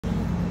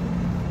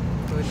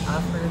Good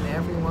afternoon,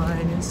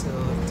 everyone. So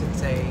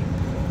today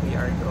we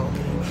are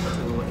going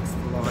to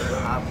explore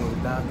Abu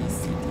Dhabi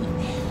City.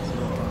 So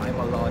I'm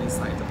alone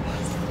inside the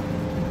bus.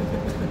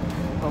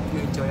 Hope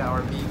you enjoy our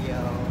video.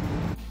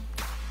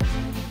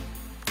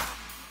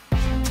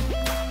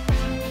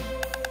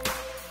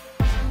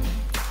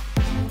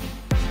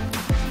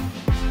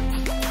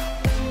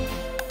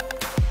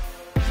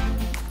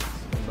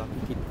 So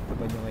makikita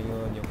ba nyo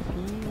ngayon yung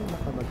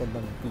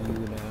pinakamagandang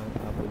view ng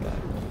Abu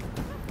Dhabi?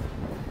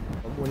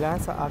 Mula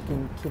sa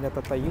aking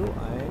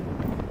kinatatayuan,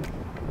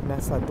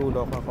 nasa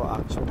dulo ako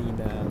actually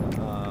ng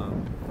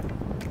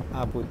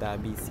Abu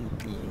Dhabi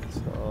City.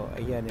 So,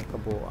 ayan yung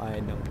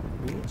kabuuan ng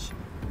beach.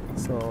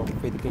 So,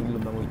 pwede kayong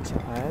lumangwid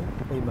dyan.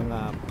 May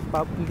mga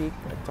public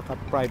at saka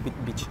private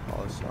beach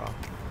also.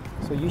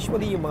 So,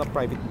 usually yung mga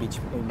private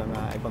beach, may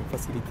mga ibang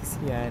facilities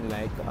yan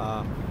like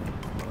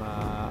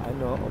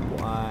mga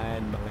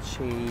upuan, mga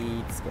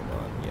shades,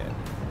 gano'n, yan.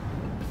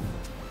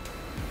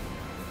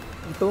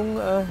 Itong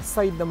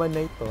side naman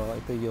na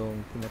ito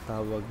yung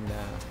tinatawag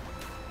na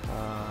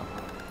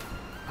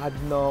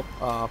ADNOC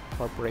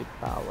Corporate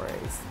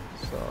Towers.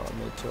 So,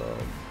 medyo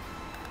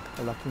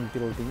malaking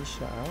building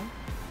siya.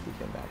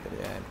 Tignan natin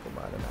yan,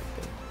 kumara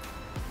natin.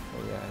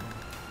 Ayan.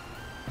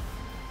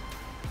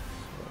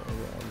 So,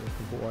 ayan yung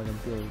kabuuan ng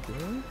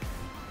building.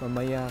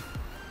 Mamaya,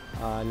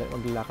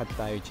 maglalakad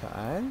tayo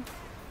dyan.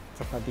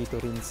 Saka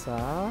dito rin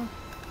sa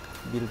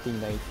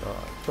building na ito.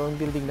 Itong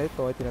building na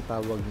ito ay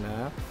tinatawag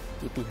na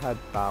Etihad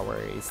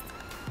Towers.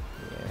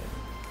 Ayan.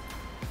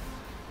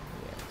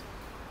 Ayan.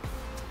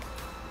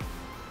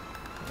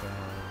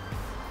 Ayan.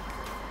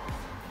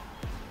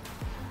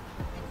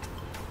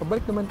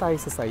 Pabalik naman tayo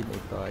sa side na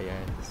ito.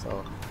 Ayan.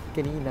 So,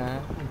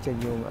 kanina, dyan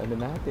yung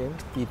natin,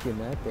 video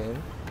natin.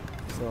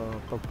 So,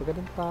 pag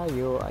ganun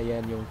tayo,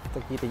 ayan yung,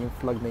 nakita yung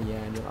flag na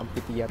yan, yung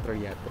amphitheater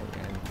yata.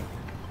 Ayan.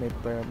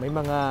 May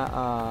mga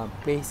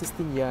places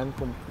din yan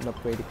kung na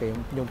pwede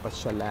kayong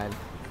pasyalan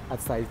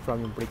aside from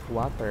yung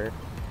breakwater.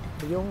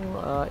 Yung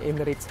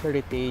Emirates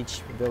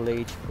Heritage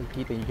Village,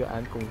 makikita nyo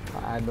dyan kung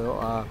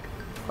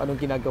anong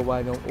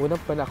ginagawa ng unang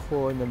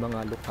panahon ng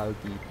mga lokal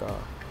dito.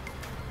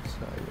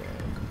 So,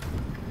 ayan.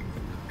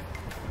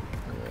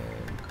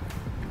 Ayan.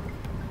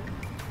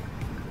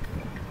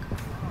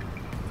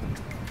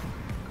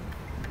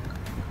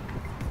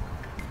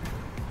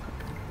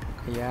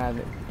 Ayan.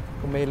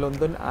 Kung may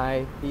London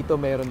Eye, dito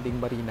mayroon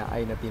ding Marina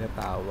Eye na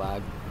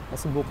tinatawag.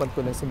 Nasubukan ko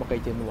na sumakay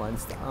dyan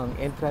once. Ang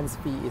entrance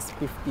fee is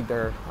 50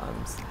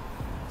 dirhams.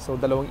 So,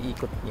 dalawang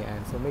ikot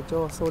niyan. So,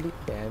 medyo solid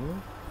din.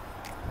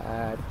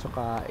 At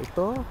saka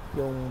ito,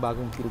 yung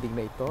bagong building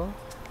na ito,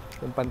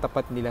 yung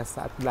pantapat nila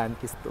sa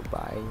Atlantis,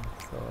 Dubai.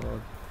 So,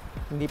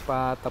 hindi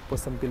pa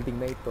tapos ang building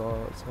na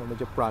ito. So,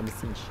 medyo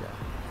promising siya.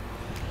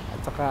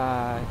 At saka,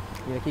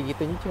 yung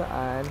nakikita nyo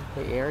dyan,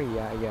 may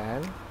area,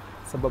 ayan,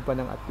 sa baba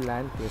ng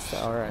Atlantis,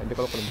 or hindi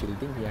ko alam kung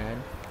building yan,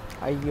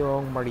 ay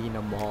yung Marina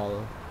Mall.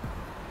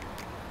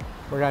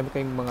 Marami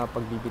kayong mga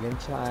pagbibilihan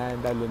dyan,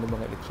 lalo ng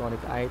mga electronic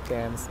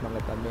items,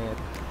 mga damit.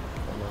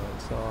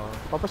 So,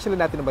 papasyalan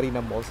natin ang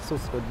Marina Mall sa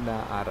susunod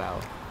na araw.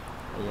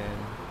 Ayan.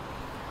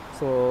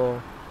 So,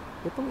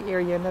 itong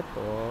area na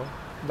to,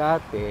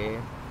 dati,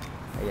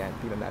 ayan,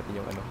 tingnan natin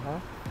yung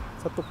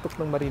sa tuktok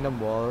ng Marina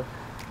Mall,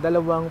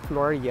 dalawang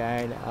floor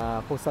yan,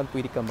 kung saan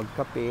pwede ka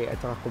magkape at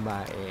saka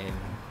kumain.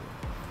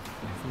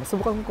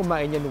 Nasubukan kong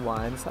kumain yan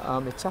once.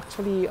 It's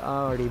actually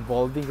a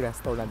revolving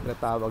restaurant na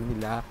tawag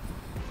nila.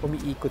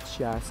 Umiikot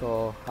siya.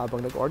 So,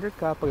 habang nag-order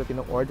ka,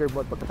 pagdating ng order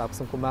mo at pagkatapos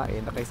ng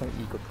kumain, nakaisang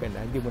ikot ka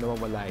na. Hindi mo na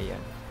mawala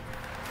yan.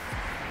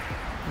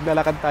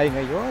 Maglalakad tayo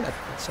ngayon at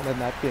sunod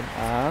natin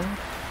ang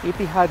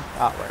Etihad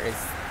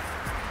Towers.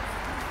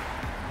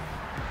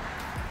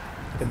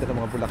 Ganda ng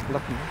mga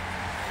bulaklak, no?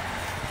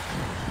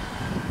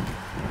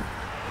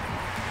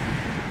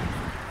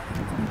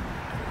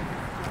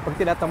 Pag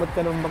tinatamad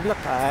ka ng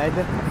maglakad,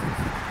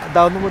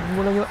 download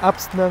mo lang yung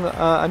apps ng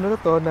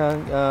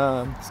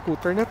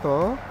scooter na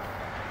to.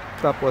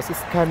 Tapos,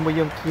 scan mo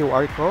yung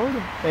QR code.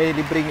 May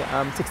libreng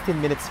 16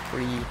 minutes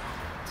free.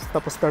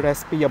 Tapos, the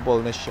rest payable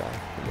na siya.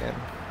 Ayan.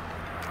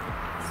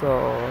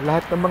 So,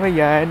 lahat ng mga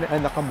yan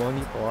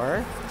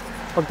naka-monitor.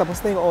 Pag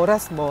tapos na yung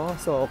oras mo,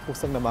 so,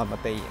 kusang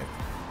namamatay yan.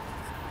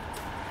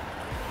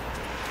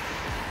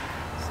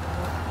 So,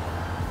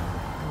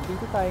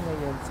 dito tayo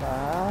ngayon sa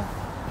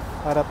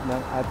harap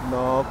ng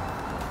ADNOC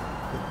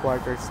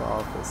headquarters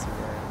office.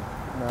 Yan.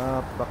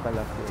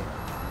 Napakalaki.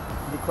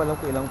 Hindi ko alam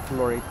kung ilang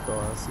floor ito.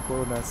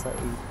 Siguro nasa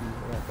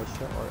 80 yata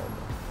siya or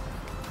ano.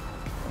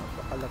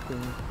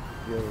 Napakalaking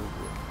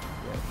building.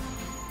 Yan.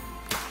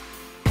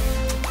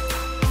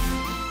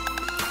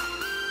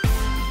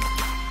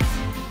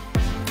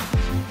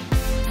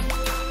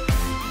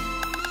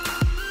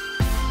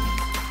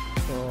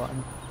 So,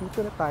 dito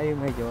na tayo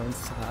ngayon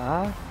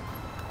sa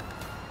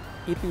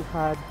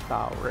Etihad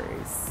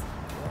Towers.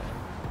 Yan.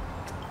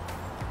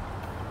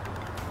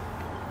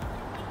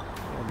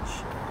 Yan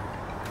siya.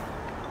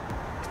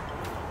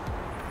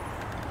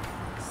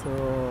 So,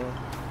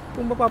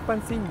 kung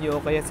mapapansin nyo,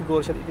 kaya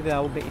siguro siya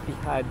itinawag na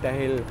Etihad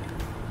dahil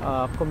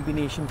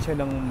combination siya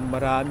ng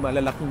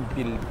malalaking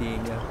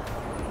building.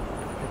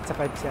 At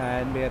saka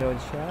dyan, meron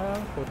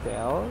siyang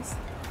hotels.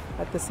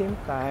 At the same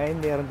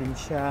time, meron din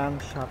siyang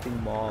shopping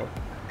mall.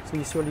 So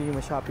usually yung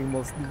mga shopping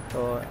malls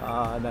dito,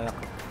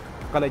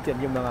 nakalagyan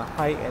yung mga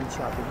high-end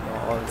shopping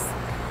malls.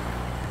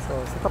 So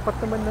sa tapat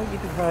naman ng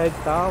Etihad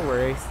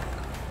Towers,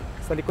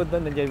 sa likod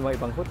na nandiyan yung mga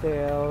ibang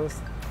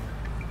hotels.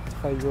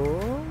 Tsaka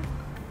yung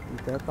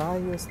dito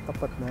tayo sa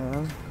tapat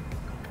ng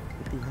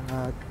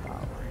Etihad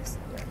Towers.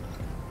 Yan.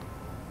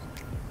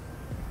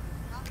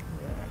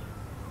 Yan.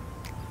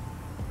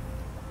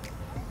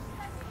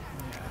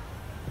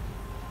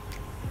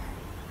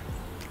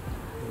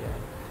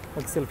 Yan.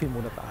 Mag-selfie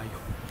muna tayo.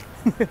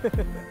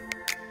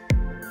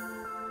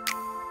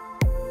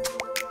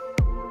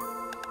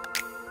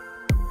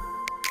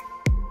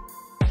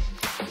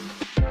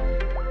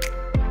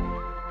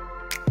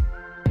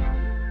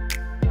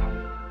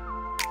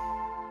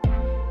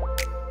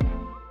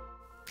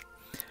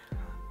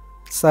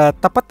 Sa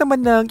tapat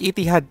naman ng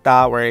Etihad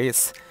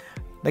Towers,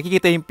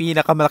 nakikita yung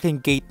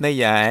pinakamalaking gate na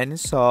yan.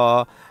 So,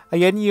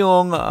 ayan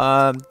yung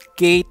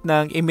gate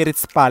ng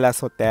Emirates Palace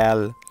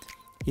Hotel.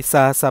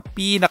 Isa sa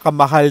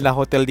pinakamahal na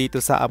hotel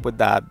dito sa Abu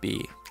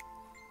Dhabi.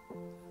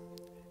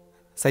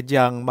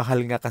 Sadyang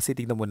mahal nga kasi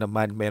tingnan mo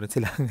naman, meron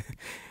silang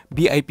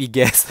VIP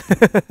guest.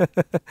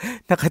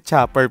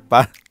 Naka-chopper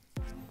pa.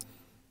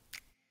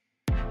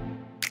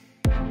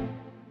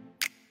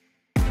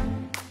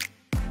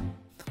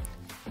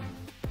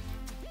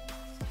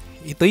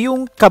 Ito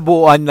yung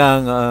kabuuan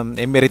ng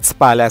Emirates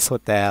Palace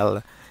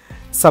Hotel.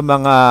 Sa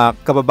mga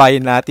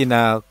kababayan natin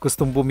na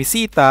gustong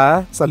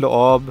bumisita sa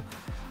loob,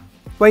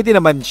 pwede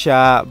naman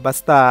siya.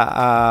 Basta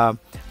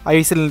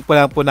ayusin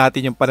lang po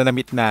natin yung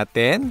pananamit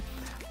natin.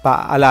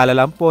 Paalala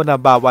lang po na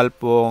bawal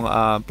pong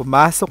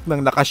pumasok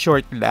ng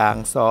naka-short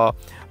lang. So,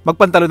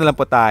 magpantalo na lang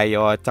po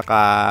tayo. Tsaka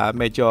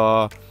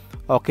medyo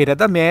okay na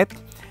damit.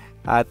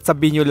 At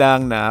sabihin nyo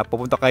lang na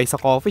pupunta kayo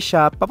sa coffee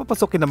shop.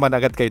 Papapasukin naman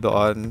agad kayo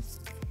doon.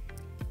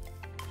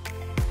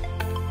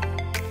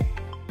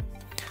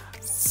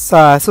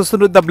 Sa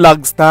susunod na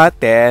vlogs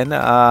natin,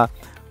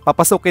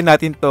 papasukin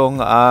natin tong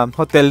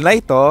hotel na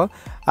ito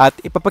at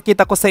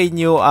ipapakita ko sa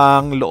inyo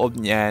ang loob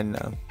niyan.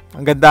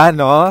 Ang ganda,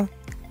 no?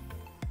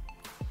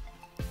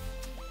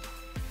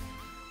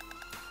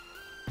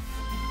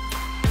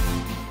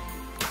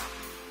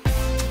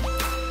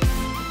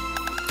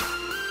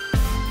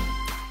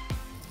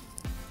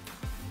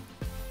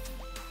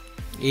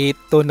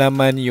 Ito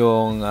naman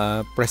yung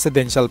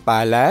Presidential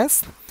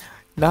Palace.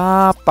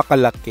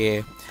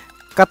 Napakalaki.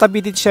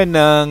 Katabi din siya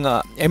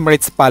ng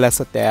Emirates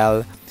Palace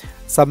Hotel.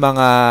 Sa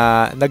mga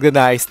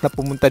nagnanais na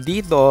pumunta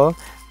dito,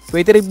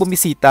 pwede rin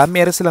bumisita.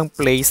 Meron silang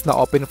place na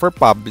open for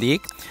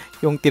public.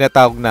 Yung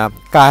tinatawag na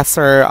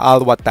Qasr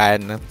Al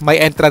Watan.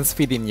 May entrance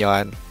fee din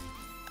yon.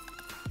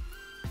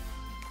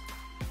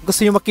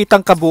 Gusto nyo makita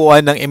ang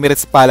kabuuan ng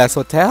Emirates Palace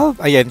Hotel?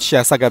 Ayan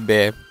siya sa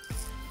gabi.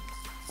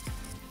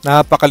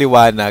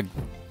 Napakaliwanag.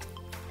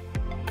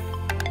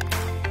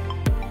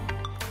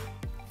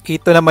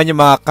 Ito naman yung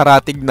mga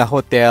karatig na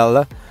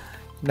hotel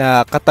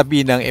na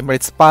katabi ng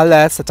Emirates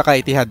Palace at saka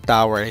Etihad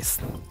Towers.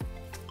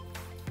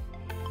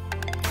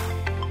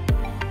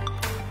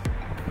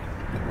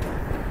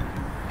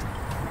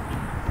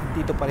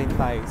 Dito pa rin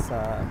tayo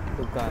sa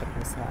lugar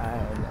kung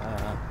saan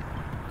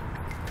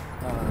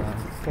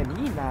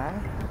kanina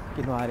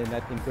kinuha rin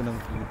natin ko ng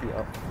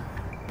video.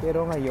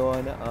 Pero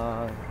ngayon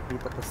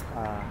dito ko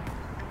sa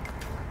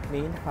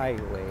main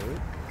highway.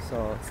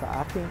 So,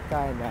 sa aking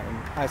kanan,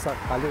 sa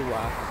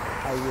kaliwa,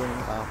 ay yung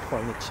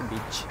Corniche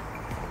Beach.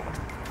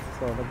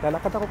 So,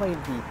 naglalakad ako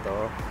ngayon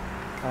dito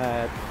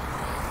at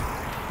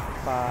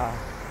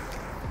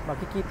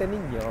makikita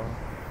ninyo,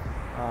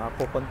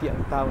 pupunti ang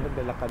tao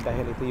naglalakad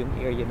dahil ito yung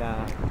area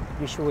na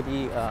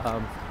usually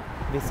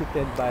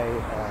visited by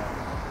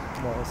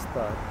most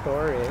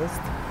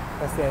tourists.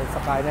 Kasi sa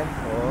kanan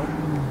ko,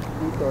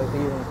 ito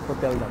yung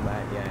hotel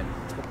naman. Yan.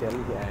 Hotel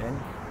yan.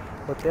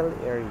 Hotel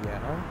area.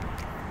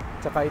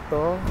 Tsaka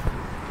ito,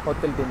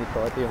 hotel din ito.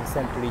 Ito yung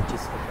St.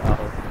 Regis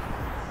Hotel.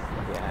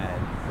 Ayan.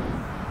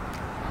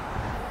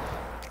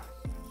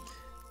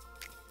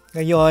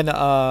 Ngayon,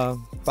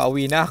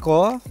 pauwi na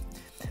ako.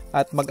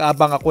 At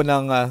mag-abang ako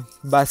ng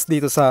bus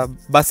dito sa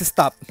bus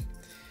stop.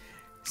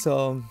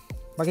 So,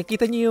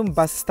 makikita niyo yung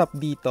bus stop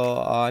dito.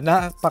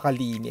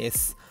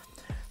 Napakalinis.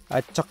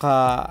 At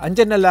tsaka,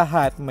 andyan na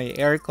lahat. May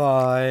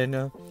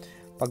aircon.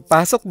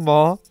 Pagpasok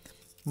mo,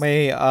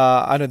 may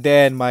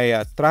may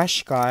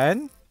trash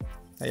can.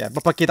 Ayan,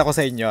 papakita ko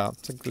sa inyo.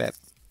 Saglit.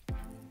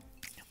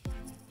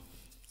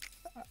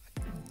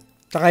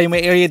 Tsaka yung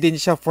may area din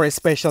siya for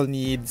special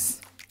needs.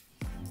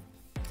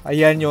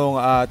 Ayan yung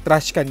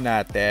trash can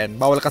natin.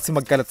 Bawal kasi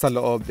magkalat sa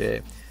loob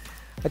eh.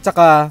 At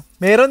saka,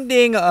 meron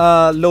ding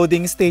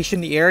loading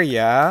station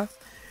area.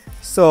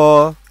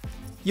 So,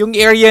 yung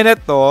area na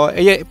to,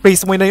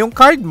 place mo na yung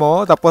card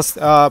mo. Tapos,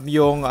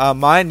 yung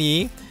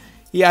money,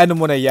 i-ano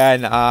mo na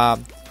yan.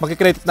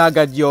 Magkikredit na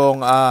agad yung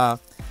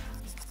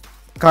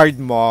card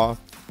mo.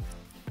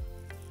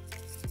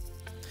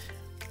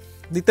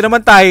 Dito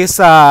naman tayo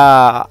sa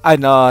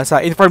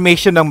sa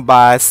information ng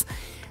bus.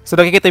 So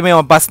nakikita mo yung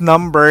mga bus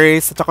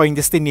numbers at saka yung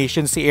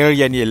destination si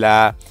area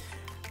nila.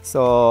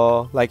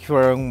 So like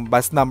yung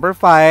bus number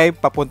 5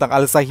 papuntang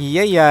Al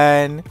Sahia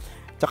yan.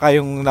 Tsaka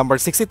yung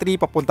number 63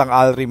 papuntang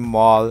Al Rim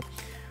Mall.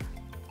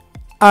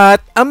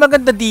 At ang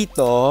maganda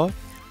dito,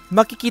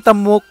 makikita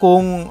mo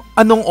kung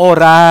anong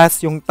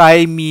oras yung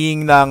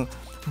timing ng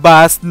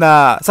bus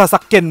na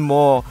sasakyan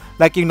mo.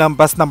 Like yung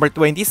bus number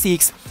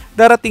 26,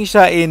 darating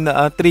siya in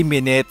 3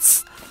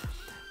 minutes.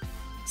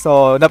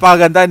 So,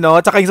 napakaganda, no?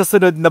 Tsaka yung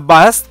susunod na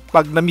bus,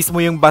 pag na-miss mo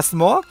yung bus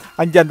mo,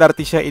 andyan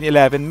darating siya in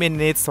 11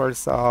 minutes or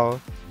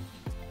so.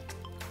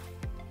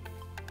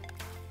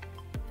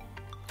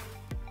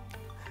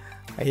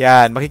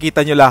 Ayan,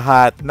 makikita nyo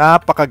lahat.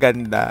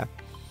 Napakaganda.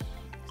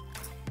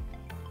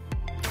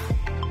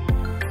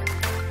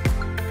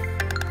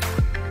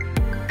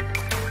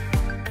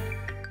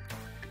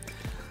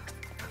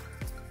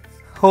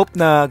 Hope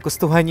na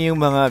gustuhan niyo yung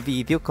mga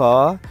video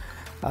ko.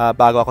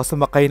 Bago ako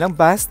sumakay ng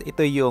bus,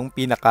 ito yung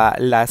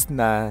pinaka-last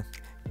na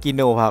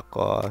kinuha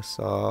ko.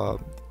 So,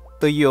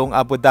 ito yung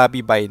Abu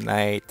Dhabi by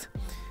night.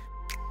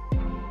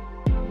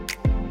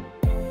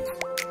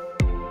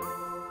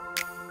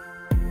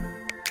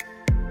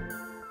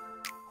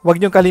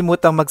 Huwag niyong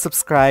kalimutang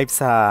mag-subscribe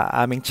sa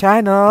aming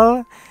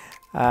channel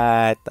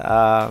at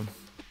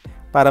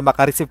para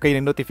makareceive kayo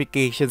ng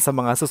notification sa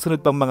mga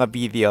susunod pang mga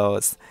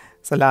videos.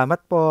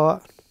 Salamat po!